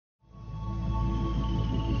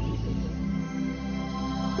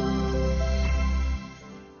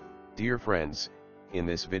Dear friends, in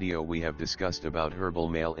this video we have discussed about herbal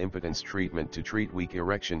male impotence treatment to treat weak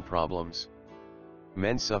erection problems.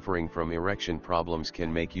 Men suffering from erection problems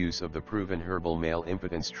can make use of the proven herbal male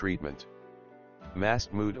impotence treatment.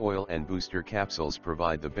 Mast Mood oil and booster capsules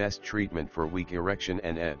provide the best treatment for weak erection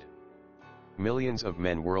and ED. Millions of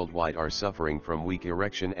men worldwide are suffering from weak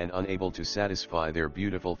erection and unable to satisfy their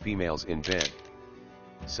beautiful females in bed.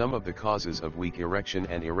 Some of the causes of weak erection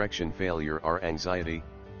and erection failure are anxiety,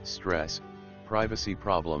 stress, privacy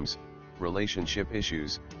problems, relationship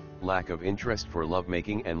issues, lack of interest for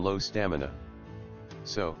lovemaking and low stamina.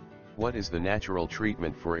 So, what is the natural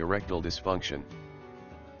treatment for erectile dysfunction?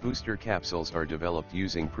 Booster capsules are developed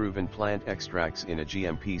using proven plant extracts in a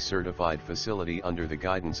GMP-certified facility under the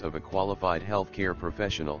guidance of a qualified healthcare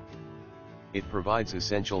professional. It provides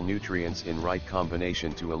essential nutrients in right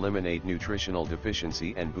combination to eliminate nutritional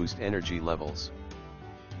deficiency and boost energy levels,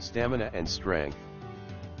 stamina and strength.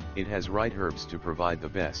 It has right herbs to provide the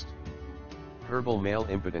best herbal male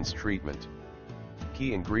impotence treatment.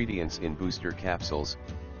 Key ingredients in booster capsules: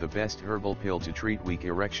 the best herbal pill to treat weak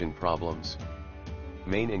erection problems.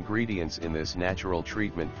 Main ingredients in this natural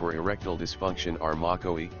treatment for erectile dysfunction are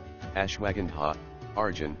makoi, ashwagandha,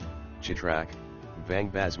 argan, chitrak,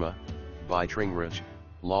 vang basma, bitringraj,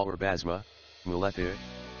 laur basma, mulethi,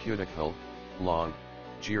 cuticule, long,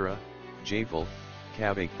 jeera, jafal,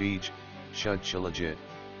 kabak beej, shud shilajit,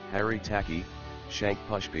 hari taki, shank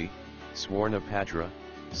pushpi, swarna patra,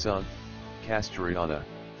 sung, castriana,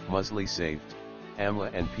 musli saved,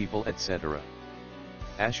 amla and people etc.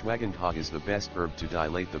 Ashwagandha is the best herb to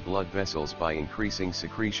dilate the blood vessels by increasing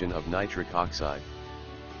secretion of nitric oxide.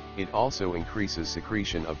 It also increases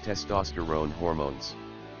secretion of testosterone hormones.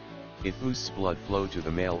 It boosts blood flow to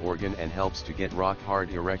the male organ and helps to get rock-hard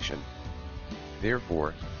erection.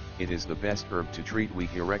 Therefore, it is the best herb to treat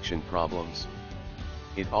weak erection problems.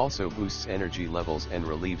 It also boosts energy levels and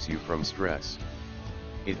relieves you from stress.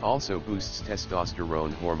 It also boosts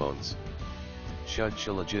testosterone hormones. Shud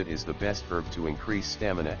shilajit is the best herb to increase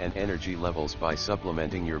stamina and energy levels by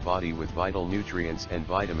supplementing your body with vital nutrients and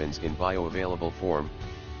vitamins in bioavailable form.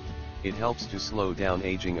 It helps to slow down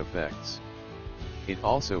aging effects. It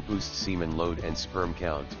also boosts semen load and sperm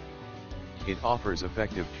count. It offers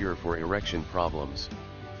effective cure for erection problems.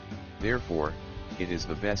 Therefore, it is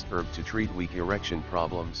the best herb to treat weak erection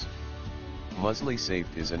problems. Musli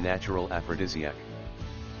saved is a natural aphrodisiac.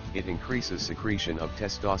 It increases secretion of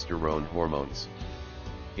testosterone hormones.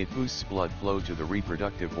 It boosts blood flow to the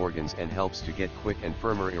reproductive organs and helps to get quick and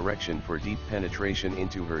firmer erection for deep penetration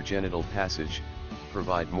into her genital passage,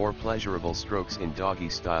 provide more pleasurable strokes in doggy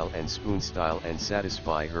style and spoon style and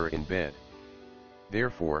satisfy her in bed.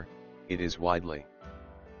 Therefore, it is widely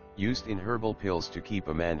used in herbal pills to keep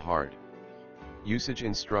a man hard. Usage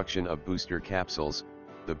instruction of booster capsules: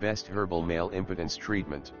 the best herbal male impotence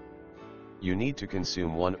treatment. You need to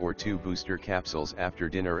consume 1 or 2 booster capsules after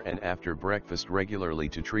dinner and after breakfast regularly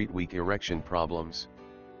to treat weak erection problems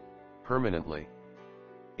permanently.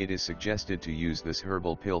 It is suggested to use this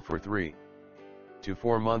herbal pill for 3 to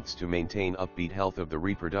 4 months to maintain upbeat health of the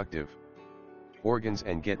reproductive organs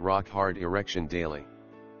and get rock-hard erection daily.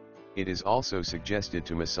 It is also suggested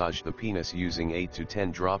to massage the penis using 8 to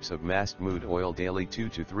 10 drops of Mast Mood oil daily 2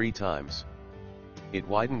 to 3 times. It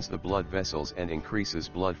widens the blood vessels and increases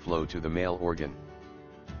blood flow to the male organ.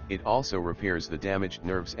 It also repairs the damaged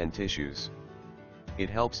nerves and tissues. It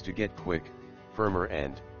helps to get quick, firmer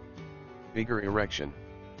and bigger erection.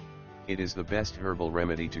 It is the best herbal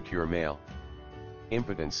remedy to cure male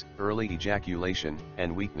impotence, early ejaculation,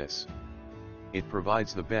 and weakness. It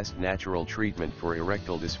provides the best natural treatment for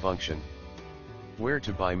erectile dysfunction. Where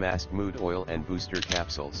to buy Mast Mood oil and booster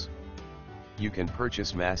capsules? You can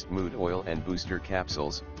purchase Mast Mood oil and booster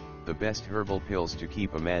capsules, the best herbal pills to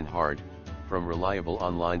keep a man hard, from reliable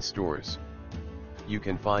online stores. You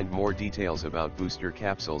can find more details about booster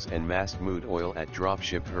capsules and Mast Mood oil at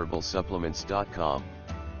dropshipherbalsupplements.com.